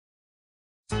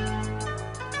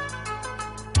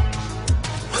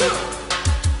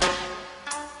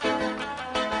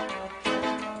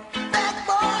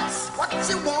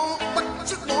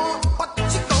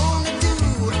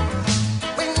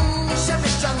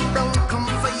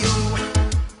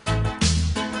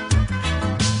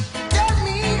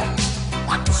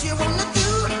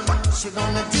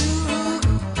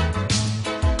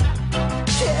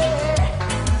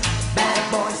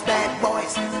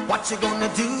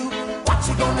What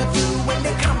you gonna do when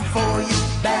they come for you?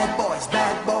 Bad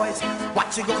boys,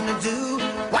 what you gonna do?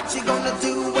 What you gonna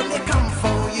do when they come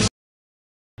for you?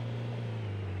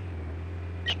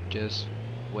 Just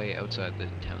wait outside the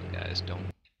town, guys.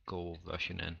 Don't go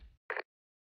rushing in.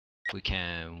 We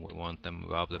want them to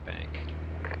rob the bank.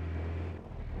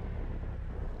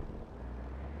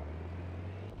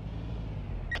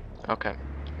 Okay.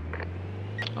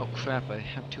 Oh crap, I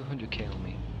have 200k on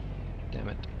me. Damn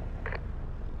it.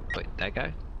 Wait, that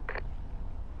guy?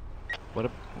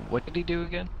 What did he do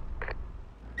again?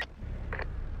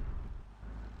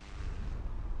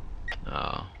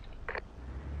 Oh.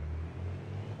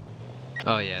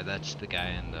 Oh yeah, that's the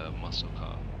guy in the muscle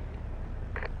car.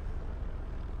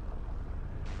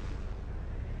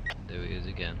 There he is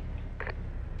again.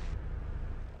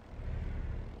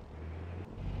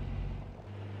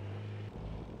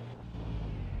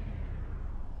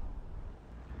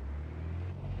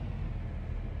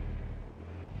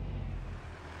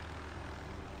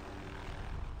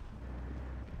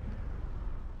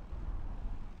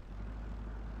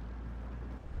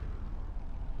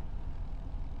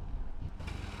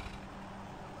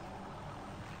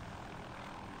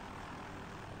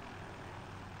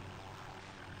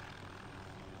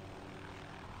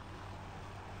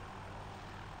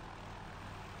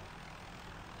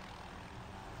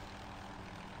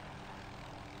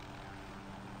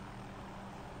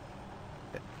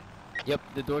 Yep,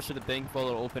 the doors to the bank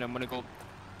vault are open. I'm gonna go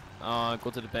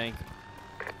to the bank.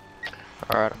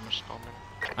 Alright, I'm responding.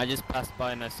 I just passed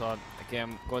by and I saw it. Okay,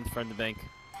 I'm going to front of the bank.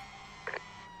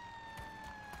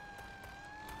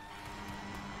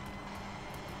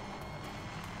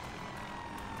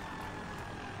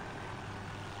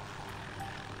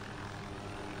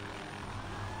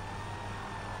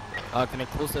 Can I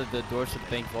close the doors to the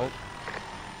bank vault?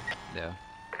 Yeah.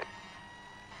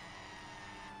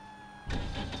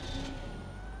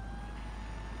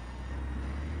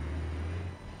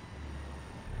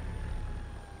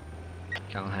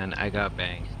 Callahan, I got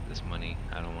banked this money.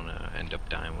 I don't want to end up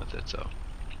dying with it, so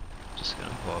just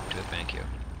gonna pull up to the bank here.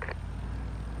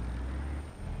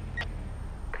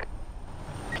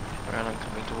 Alright, I'm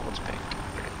coming towards bank.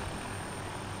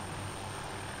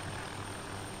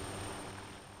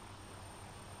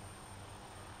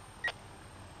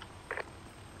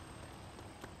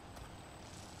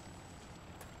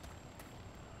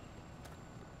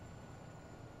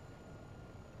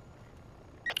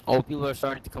 Oh, people are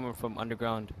starting to come in from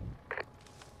underground.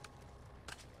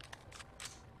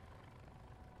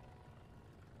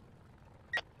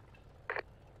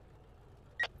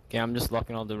 Okay, I'm just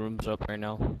locking all the rooms up right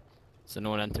now, so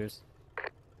no one enters.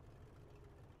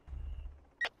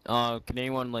 Can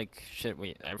anyone shit?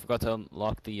 Wait, I forgot to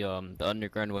unlock the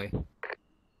underground way.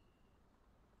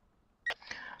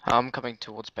 I'm coming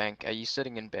towards bank. Are you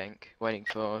sitting in bank, waiting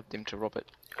for them to rob it?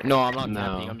 No, I'm not No.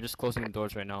 camping. I'm just closing the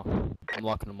doors right now. I'm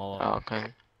locking them all Oh, up.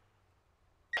 okay.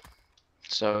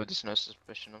 So there's no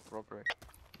suspicion of robbery.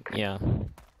 Yeah.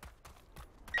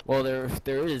 Well, there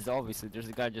is obviously. There's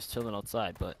a guy just chilling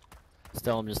outside, but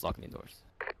still, I'm just locking the doors.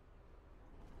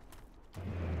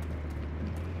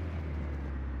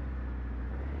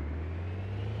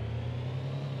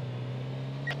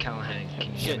 Callahan, can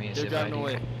you give Shit, me a they're zip driving ID?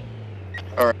 away.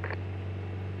 Alright.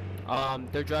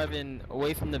 They're driving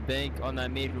away from the bank on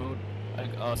that main road.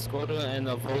 Like, Skoda and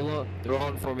Vola, they're all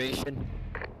in formation.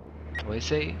 What do you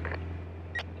say?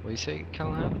 What do you say,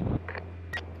 Callahan?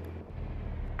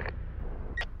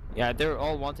 Yeah, they're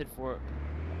all wanted for.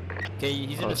 Okay,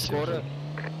 he's in Oh, a Skoda. seriously?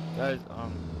 Guys,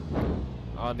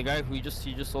 the guy who he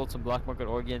just sold some black market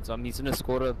organs. He's in a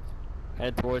Skoda,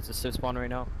 headed towards the SIP spawn right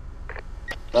now.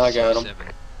 I got him. 7.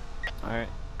 All right.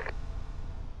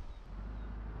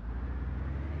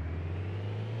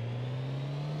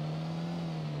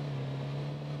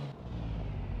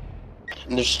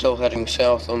 And they're still heading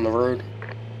south on the road.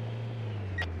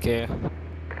 Okay.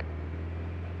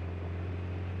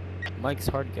 Mike's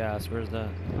hard gas. Where's that?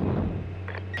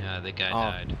 Yeah, the guy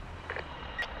Oh. died.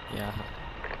 Yeah.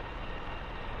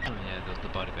 Oh yeah, that was the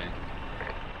body bag.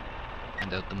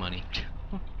 And that was the money.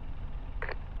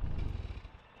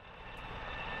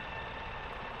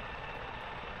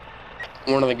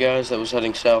 One of the guys that was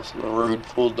heading south on the road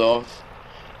pulled off,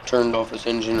 turned off his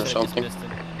engine or Should've something. dismissed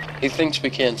him. He thinks we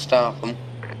can't stop him.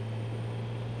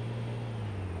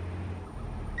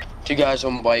 2 guys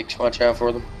on bikes, watch out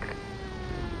for them.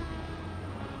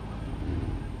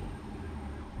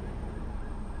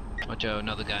 Watch out,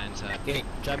 another guy inside. Okay,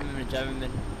 drive him in, drive him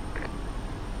in.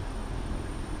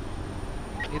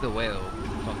 Either way, it'll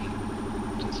fucking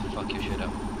just fuck your shit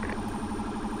up.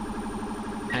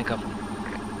 Handcuff him.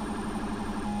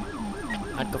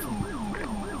 Handcuff him.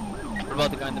 What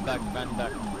about the guy in the back? The guy in the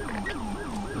back.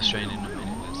 We're straining him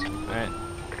anyways. Alright.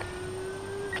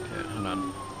 Okay, hold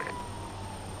on.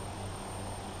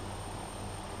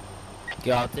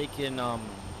 Yeah, I'll take in, They're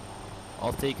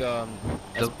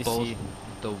SBC.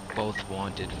 both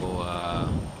wanted for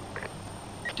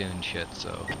doing shit,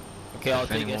 so Okay, I'll if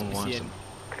take anyone wants SBC in. them,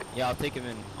 Yeah, I'll take him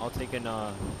in. I'll take in,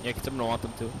 yeah, cause someone will want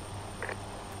them too.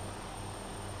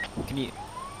 Can you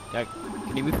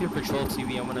move your patrol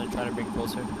TV? I'm gonna try to bring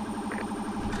closer.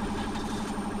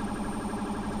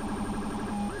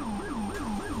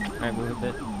 Alright, move a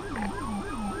bit.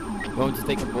 You want me to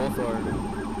take them both or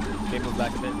okay, move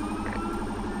back a bit?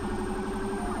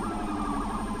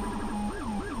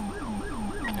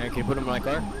 Alright, can you put them in my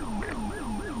car?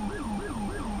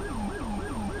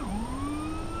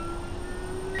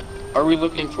 Are we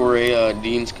looking for a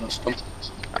Dean's Custom?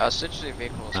 Search the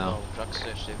vehicle as Oh. well. Truck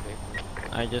search the vehicle.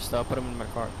 I just put them in my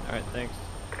car. Alright, thanks.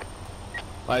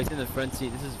 Oh, he's in the front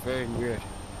seat. This is very weird.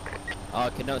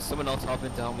 Can someone else hop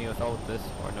in to help me with all of this,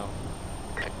 or no?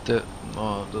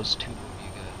 Those two of you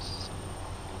guys.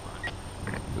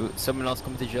 Ooh, someone else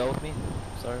come to jail with me?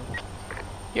 Sorry.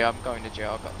 Yeah, I'm going to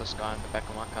jail. I got this guy in the back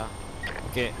of my car.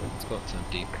 Okay, let's go. It's not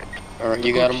deep. Alright,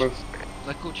 you got him, bro.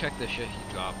 Let's go check the shit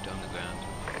he dropped on the ground.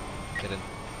 Get in.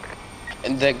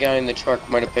 And that guy in the truck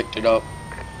might have picked it up.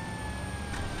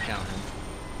 Count him.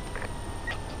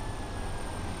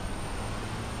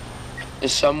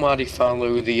 Does somebody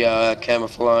follow the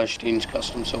camouflage Dean's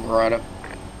Custom Silverado?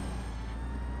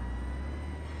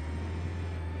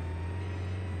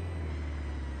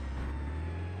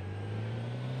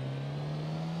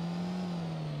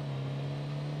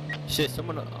 Shit,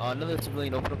 someone, another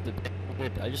civilian opened up the door.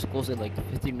 I just closed it like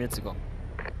 15 minutes ago.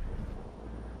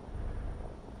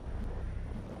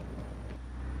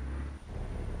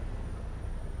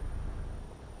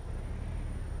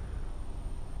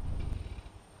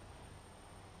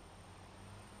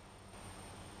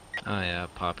 Oh yeah,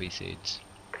 poppy seeds.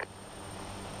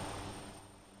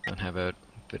 Don't have it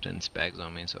in bags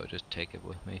on me, so I'll just take it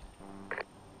with me.